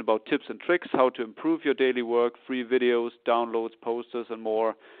information about tips and tricks, how to improve your daily work, free videos, downloads, posters, and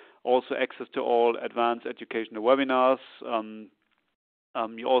more. Also access to all advanced educational webinars.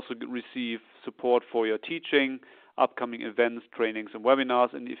 You also receive support for your teaching, upcoming events, trainings, and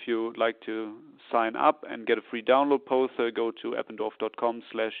webinars. And if you'd like to sign up and get a free download poster, go to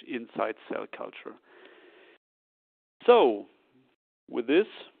eppendorf.com/insidecellculture. So, with this,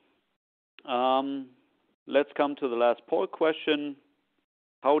 let's come to the last poll question.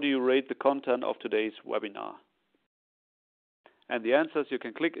 How do you rate the content of today's webinar? And the answers you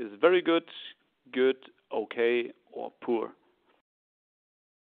can click is very good, good, okay, or poor.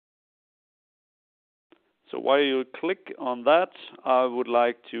 So while you click on that, I would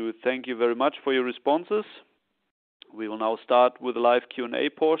like to thank you very much for your responses. We will now start with the live Q&A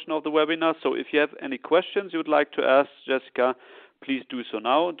portion of the webinar. So if you have any questions you would like to ask Jessica, please do so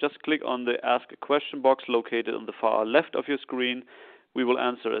now. Just click on the Ask a Question box located on the far left of your screen. We will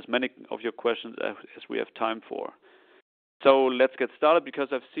answer as many of your questions as we have time for. So let's get started, because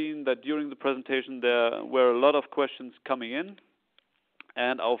I've seen that during the presentation there were a lot of questions coming in.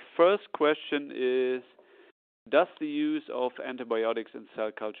 And our first question is, does the use of antibiotics in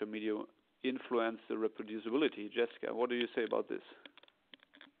cell culture media influence the reproducibility? Jessica, what do you say about this?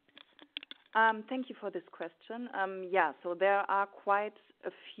 Thank you for this question. Yeah, so there are quite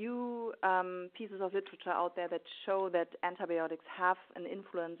a few pieces of literature out there that show that antibiotics have an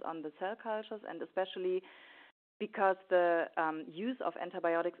influence on the cell cultures, and especially because the use of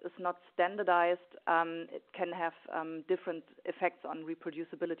antibiotics is not standardized, it can have different effects on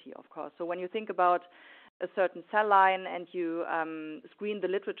reproducibility, of course. So when you think about a certain cell line and you screen the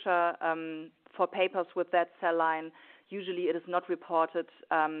literature for papers with that cell line, usually it is not reported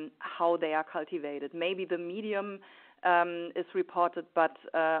how they are cultivated. Maybe the medium is reported, but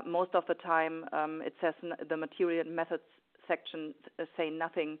most of the time it says the material methods section say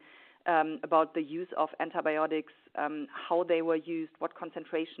nothing about the use of antibiotics, how they were used, what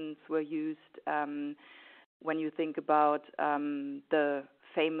concentrations were used. When you think about the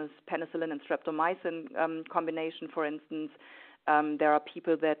famous penicillin and streptomycin combination, for instance, there are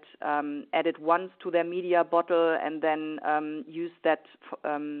people that add it once to their media bottle and then use that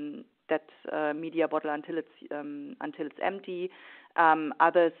media bottle until it's empty.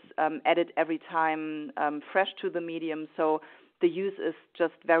 Others add it every time fresh to the medium. So the use is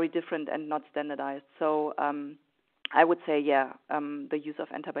just very different and not standardized. So I would say, yeah, the use of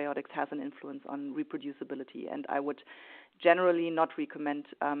antibiotics has an influence on reproducibility, and I would generally not recommend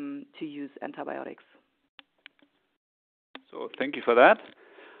to use antibiotics. So thank you for that.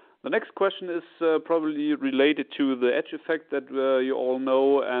 The next question is probably related to the edge effect that you all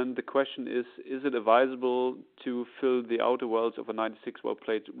know, and the question is it advisable to fill the outer walls of a 96-well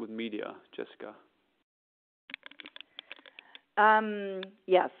plate with media? Jessica?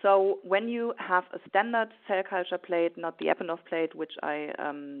 Yeah, so when you have a standard cell culture plate, not the Eppendorf plate, which I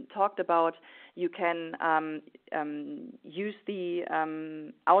talked about, you can use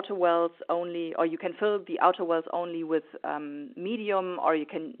the outer wells only, or you can fill the outer wells only with medium, or you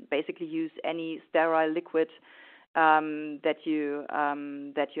can basically use any sterile liquid that you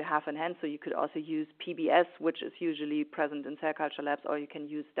have in hand. So you could also use PBS, which is usually present in cell culture labs, or you can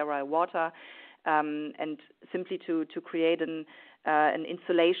use sterile water. And simply to create an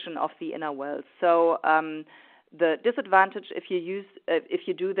insulation of the inner wells. So the disadvantage if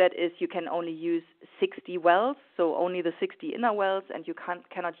you do that is you can only use 60 wells, so only the 60 inner wells, and you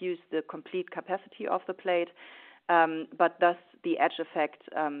cannot use the complete capacity of the plate. But thus the edge effect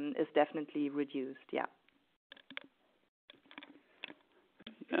is definitely reduced. Yeah.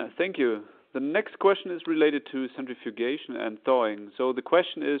 Yeah, thank you. The next question is related to centrifugation and thawing. So the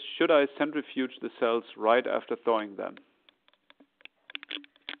question is, should I centrifuge the cells right after thawing them?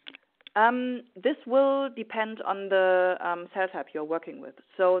 This will depend on the cell type you're working with.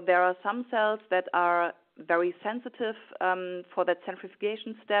 So there are some cells that are very sensitive for that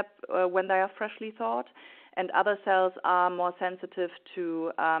centrifugation step when they are freshly thawed, and other cells are more sensitive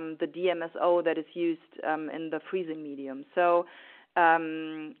to the DMSO that is used in the freezing medium. So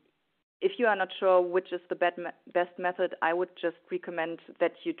if you are not sure which is the best method, I would just recommend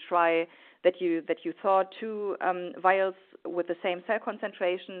that you try that you thaw 2 vials with the same cell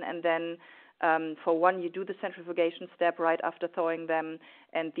concentration, and then for one you do the centrifugation step right after thawing them,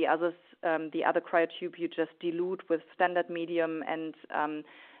 and the other cryotube you just dilute with standard medium, and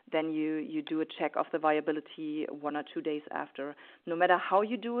then you do a check of the viability 1 or 2 days after. No matter how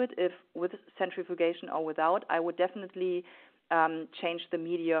you do it, if with centrifugation or without, I would definitely change the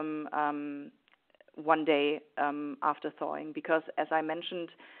medium 1 day after thawing, because as I mentioned,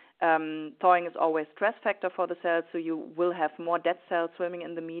 thawing is always stress factor for the cells, so you will have more dead cells swimming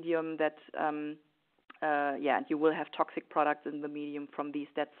in the medium that, and you will have toxic products in the medium from these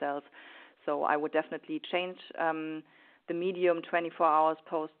dead cells. So I would definitely change the medium 24 hours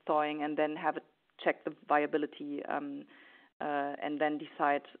post thawing, and then have it check the viability, and then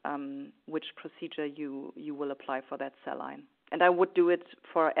decide which procedure you will apply for that cell line. And I would do it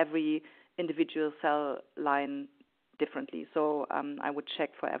for every individual cell line differently. So I would check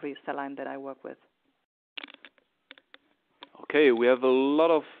for every cell line that I work with. Okay, we have a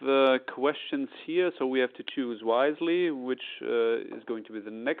lot of questions here, so we have to choose wisely, which is going to be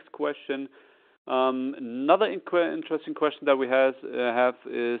the next question. Another interesting question that we have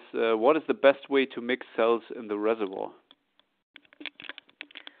is what is the best way to mix cells in the reservoir?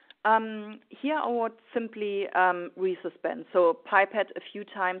 Here I would simply resuspend, so pipette a few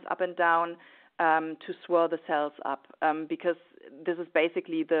times up and down to swirl the cells up, because this is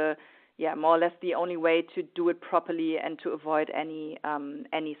basically more or less the only way to do it properly and to avoid any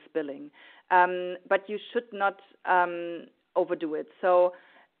spilling. But you should not overdo it. So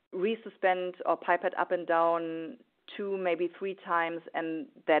resuspend or pipette up and down 2, maybe 3 times, and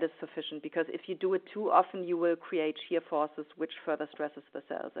that is sufficient, because if you do it too often, you will create shear forces which further stresses the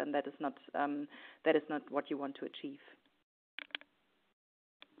cells, and that is not what you want to achieve.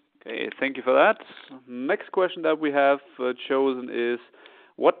 Okay, thank you for that. Next question that we have chosen is,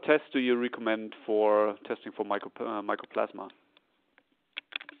 what test do you recommend for testing for Mycoplasma?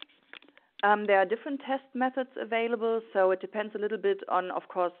 There are different test methods available, so it depends a little bit on, of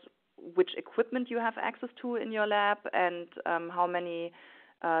course, which equipment you have access to in your lab, and how many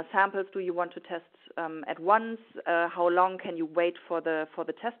samples do you want to test at once. How long can you wait for the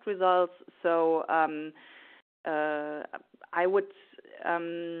test results? So I would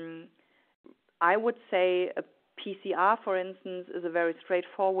say a PCR, for instance, is a very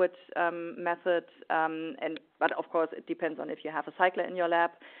straightforward method, but of course it depends on if you have a cycler in your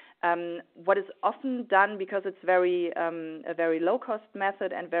lab. What is often done, because it's a very low-cost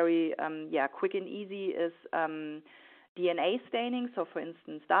method and very quick and easy, is DNA staining. So, for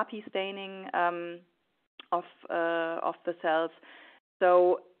instance, DAPI staining of the cells.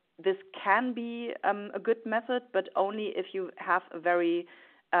 So this can be a good method, but only if you have a very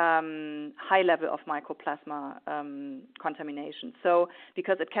high level of Mycoplasma contamination. So,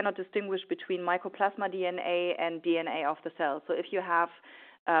 because it cannot distinguish between Mycoplasma DNA and DNA of the cell. So if you have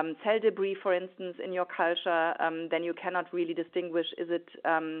cell debris, for instance, in your culture, then you cannot really distinguish, is it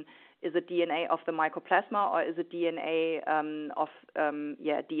DNA of the Mycoplasma, or is it DNA of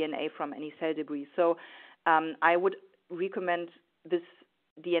DNA from any cell debris. So I would recommend this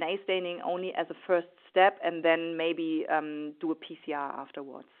DNA staining only as a first step, and then maybe do a PCR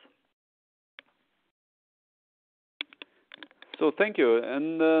afterwards. So thank you.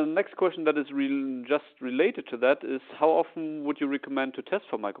 And the next question that is just related to that is, how often would you recommend to test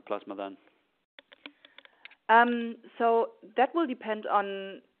for Mycoplasma then? So that will depend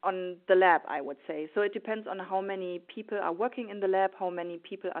on the lab, I would say. So it depends on how many people are working in the lab, how many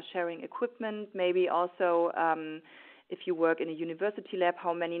people are sharing equipment, maybe also if you work in a university lab,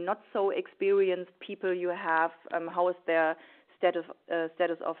 how many not so experienced people you have, how is their status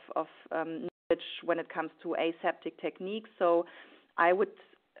of knowledge when it comes to aseptic techniques. So I would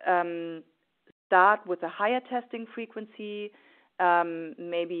start with a higher testing frequency,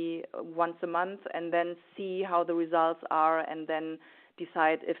 maybe once a month, and then see how the results are, and then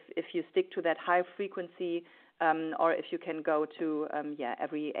decide if you stick to that high frequency, or if you can go to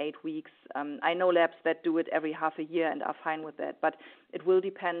every 8 weeks. I know labs that do it every half a year and are fine with that, but it will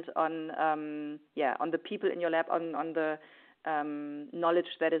depend on the people in your lab, on the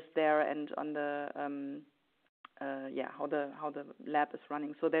knowledge that is there, and on the how the lab is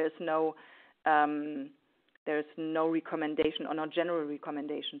running. So there is no recommendation, or no general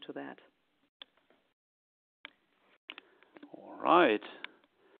recommendation to that. All right.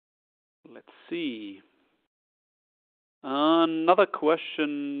 Let's see. Another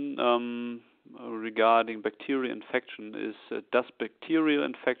question regarding bacterial infection is, does bacterial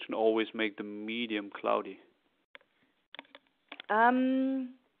infection always make the medium cloudy?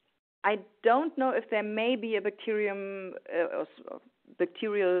 I don't know if there may be a bacterial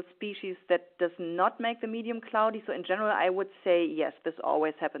species that does not make the medium cloudy. So in general, I would say yes, this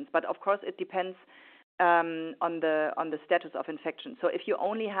always happens. But of course, it depends on the status of infection. So if you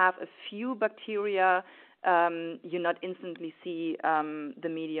only have a few bacteria, you not instantly see the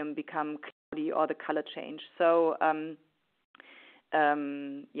medium become cloudy or the color change. So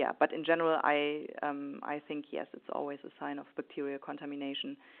but in general, I think yes, it's always a sign of bacterial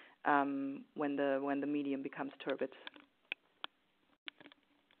contamination when the medium becomes turbid.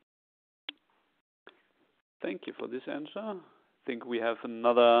 Thank you for this answer. I think we have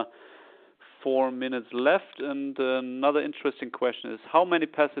another 4 minutes left, and another interesting question is, how many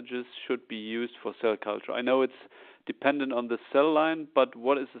passages should be used for cell culture? I know it's dependent on the cell line, but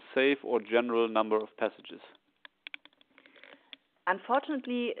what is a safe or general number of passages?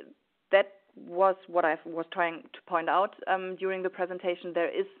 Unfortunately, that was what I was trying to point out during the presentation. There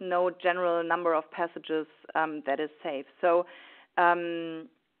is no general number of passages that is safe. So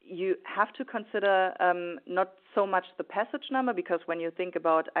you have to consider not so much the passage number, because when you think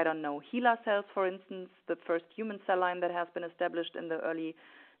about, I don't know, HeLa cells, for instance, the first human cell line that has been established in the early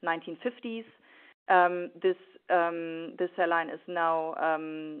 1950s, This cell line is now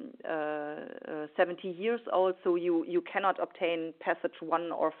 70 years old, so you cannot obtain passage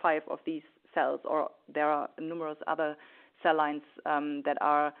 1 or 5 of these cells, or there are numerous other cell lines that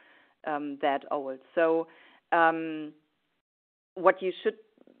are that old. So what you should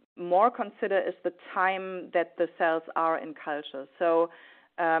more consider is the time that the cells are in culture. So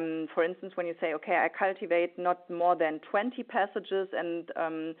for instance, when you say, okay, I cultivate not more than 20 passages, and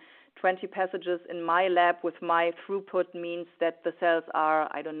 20 passages in my lab with my throughput means that the cells are,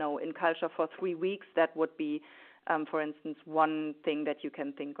 I don't know, in culture for 3 weeks, that would be, for instance, one thing that you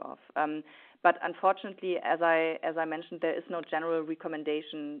can think of. But unfortunately, as I mentioned, there is no general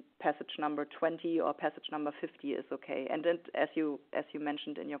recommendation. Passage number 20 or passage number 50 is okay. And it, as you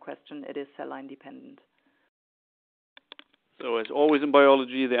mentioned in your question, it is cell line dependent. So as always in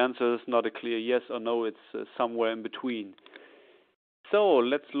biology, the answer is not a clear yes or no. It's somewhere in between. So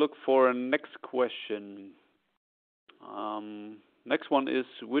let's look for a next question. Next one is,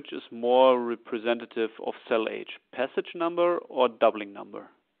 which is more representative of cell age, passage number or doubling number?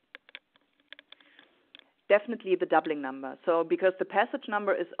 Definitely the doubling number. So because the passage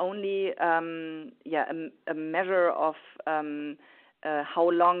number is only a measure of how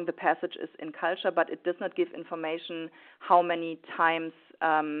long the passage is in culture, but it does not give information how many times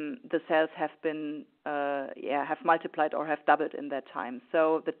the cells have been have multiplied or have doubled in that time.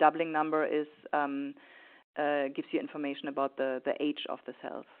 So the doubling number is gives you information about the age of the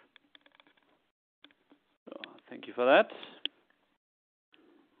cells. Thank you for that.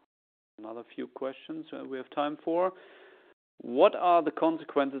 Another few questions we have time for. What are the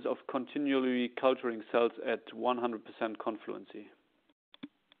consequences of continually culturing cells at 100% confluency?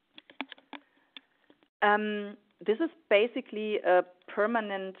 This is basically a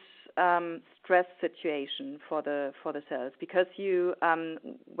permanent stress situation for the cells, because you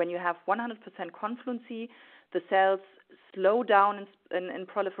when you have 100% confluency, the cells slow down in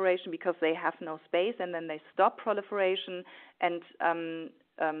proliferation because they have no space, and then they stop proliferation and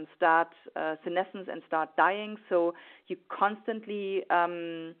start senescence and start dying. So you constantly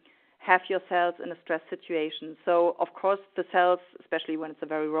have your cells in a stress situation. So of course the cells, especially when it's a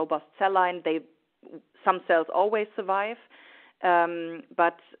very robust cell line, some cells always survive,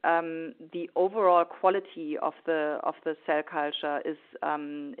 but the overall quality of the cell culture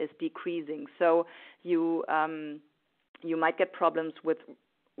is decreasing. So you might get problems with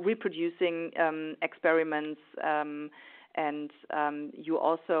reproducing experiments, and you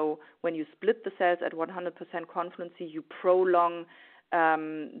also, when you split the cells at 100% confluency, you prolong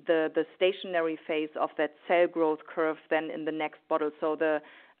the stationary phase of that cell growth curve then in the next bottle. So the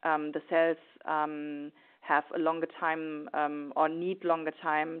cells have a longer time or need longer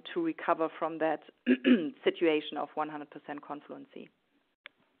time to recover from that situation of 100% confluency.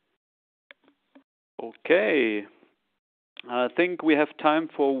 Okay. I think we have time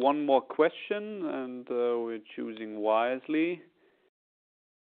for one more question, and we're choosing wisely.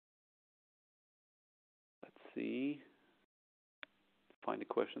 Let's see. Find a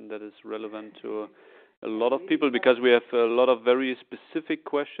question that is relevant to a lot of people, because we have a lot of very specific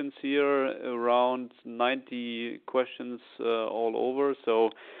questions here, around 90 questions all over.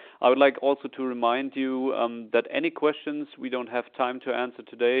 So I would like also to remind you that any questions we don't have time to answer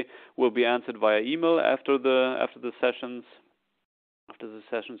today will be answered via email after the session.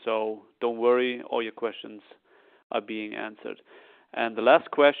 So don't worry, all your questions are being answered. And the last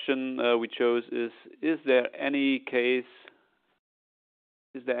question we chose is there any case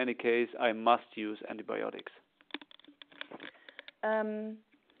I must use antibiotics?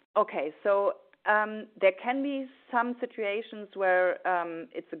 Okay, so there can be some situations where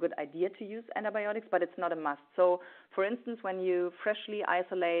it's a good idea to use antibiotics, but it's not a must. So, for instance, when you freshly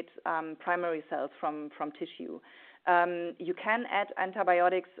isolate primary cells from tissue, you can add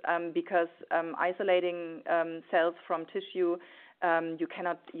antibiotics because isolating cells from tissue, you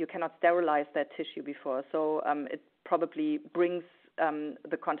cannot sterilize that tissue before. So it probably brings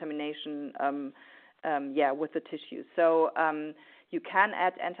the contamination with the tissue. So you can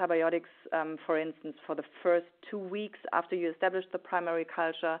add antibiotics, for instance, for the first 2 weeks after you establish the primary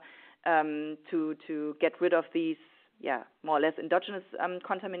culture to get rid of these more or less endogenous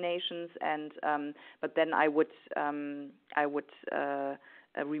contaminations, and but then I would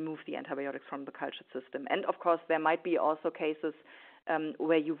remove the antibiotics from the culture system. And of course there might be also cases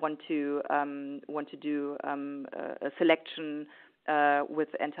where you want to do a selection with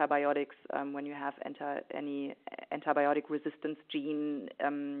antibiotics when you have any antibiotic resistance gene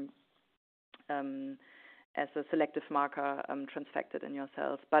as a selective marker transfected in your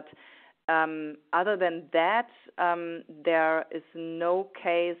cells. But Other than that, there is no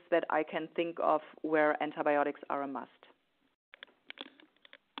case that I can think of where antibiotics are a must.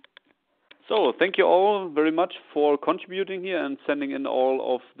 So thank you all very much for contributing here and sending in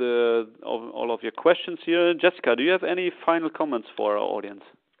all of your questions here. Jessica, do you have any final comments for our audience?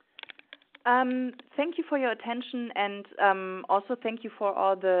 Thank you for your attention, and also thank you for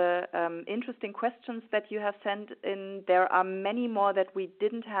all the interesting questions that you have sent in. There are many more that we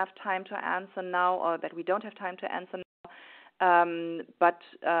didn't have time to answer now, or that we don't have time to answer now. But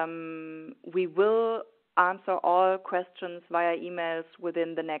we will answer all questions via emails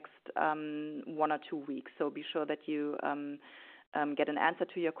within the next 1 or 2 weeks. So be sure that you get an answer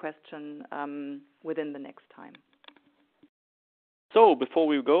to your question within the next time. So before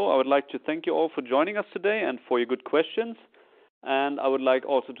we go, I would like to thank you all for joining us today and for your good questions. And I would like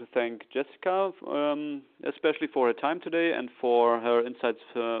also to thank Jessica, especially for her time today and for her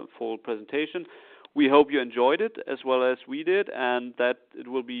insightful presentation. We hope you enjoyed it as well as we did, and that it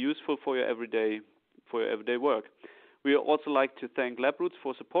will be useful for your everyday work. We also like to thank LabRoots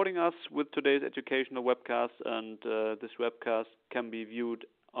for supporting us with today's educational webcast, and this webcast can be viewed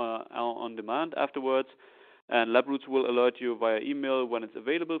on demand afterwards. And LabRoots will alert you via email when it's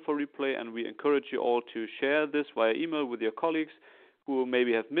available for replay, and we encourage you all to share this via email with your colleagues who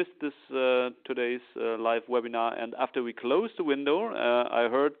maybe have missed this today's live webinar. And after we close the window, I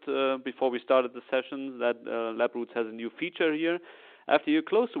heard before we started the session that LabRoots has a new feature here. After you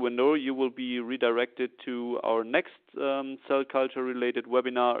close the window, you will be redirected to our next cell culture related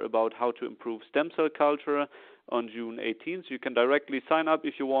webinar about how to improve stem cell culture on June 18th. You can directly sign up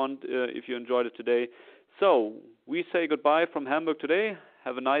if you want, if you enjoyed it today. So we say goodbye from Hamburg today.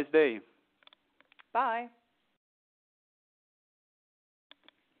 Have a nice day. Bye.